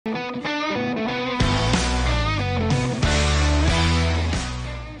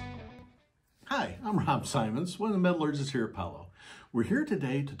Rob Simons, one of the metallurgists here at Palo. We're here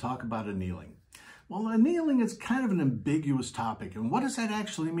today to talk about annealing. Well, annealing is kind of an ambiguous topic, and what does that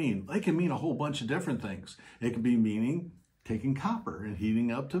actually mean? It can mean a whole bunch of different things. It can be meaning taking copper and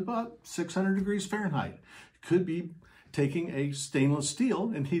heating up to about 600 degrees Fahrenheit. It could be taking a stainless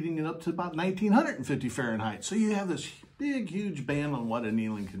steel and heating it up to about 1950 Fahrenheit. So you have this big, huge band on what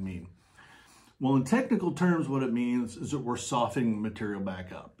annealing can mean. Well, in technical terms, what it means is that we're softening the material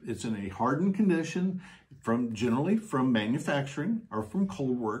back up. It's in a hardened condition generally from manufacturing or from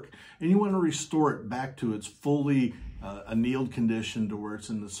cold work, and you want to restore it back to its fully annealed condition to where it's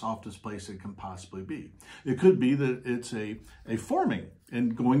in the softest place it can possibly be. It could be that it's a forming,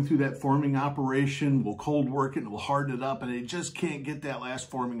 and going through that forming operation, we'll cold work it, and we'll harden it up, and it just can't get that last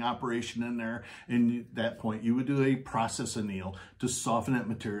forming operation in there. And at that point, you would do a process anneal to soften that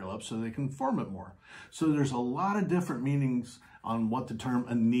material up so they can form it more. So there's a lot of different meanings on what the term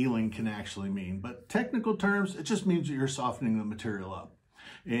annealing can actually mean. But technical terms, it just means that you're softening the material up.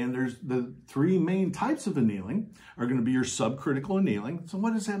 And there's the three main types of annealing are going to be your subcritical annealing. So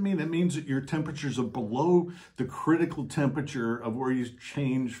what does that mean? That means that your temperatures are below the critical temperature of where you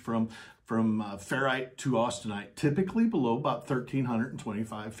change from ferrite to austenite, typically below about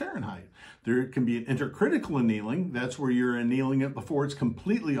 1325 Fahrenheit. There can be an intercritical annealing. That's where you're annealing it before it's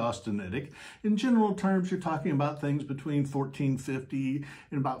completely austenitic. In general terms, you're talking about things between 1450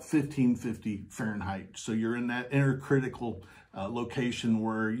 and about 1550 Fahrenheit. So you're in that intercritical location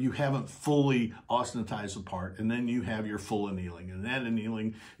where you haven't fully austenitized the part, and then you have your full annealing. And that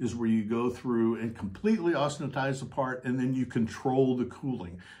annealing is where you go through and completely austenitize the part, and then you control the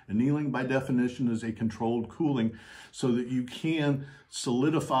cooling. Annealing by definition is a controlled cooling so that you can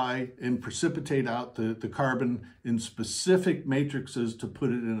solidify and precipitate out the carbon in specific matrices to put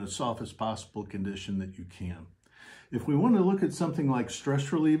it in the softest possible condition that you can. If we want to look at something like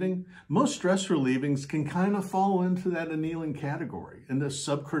stress relieving, most stress relievings can kind of fall into that annealing category, in the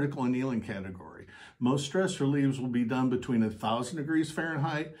subcritical annealing category. Most stress relieves will be done between 1000 degrees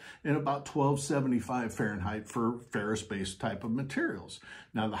Fahrenheit and about 1275 Fahrenheit for ferrous-based type of materials.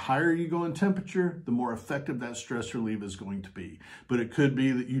 Now, the higher you go in temperature, the more effective that stress relief is going to be. But it could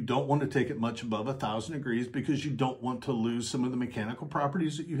be that you don't want to take it much above 1000 degrees because you don't want to lose some of the mechanical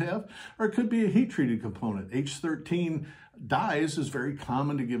properties that you have, or it could be a heat-treated component. H13 dyes is very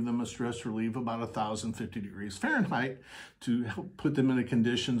common to give them a stress relief about 1050 degrees Fahrenheit to help put them in a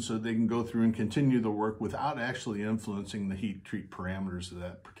condition so they can go through and continue the work without actually influencing the heat treat parameters of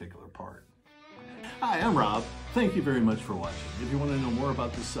that particular part. Hi, I'm Rob. Thank you very much for watching. If you want to know more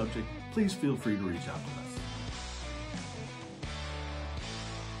about this subject, please feel free to reach out to us.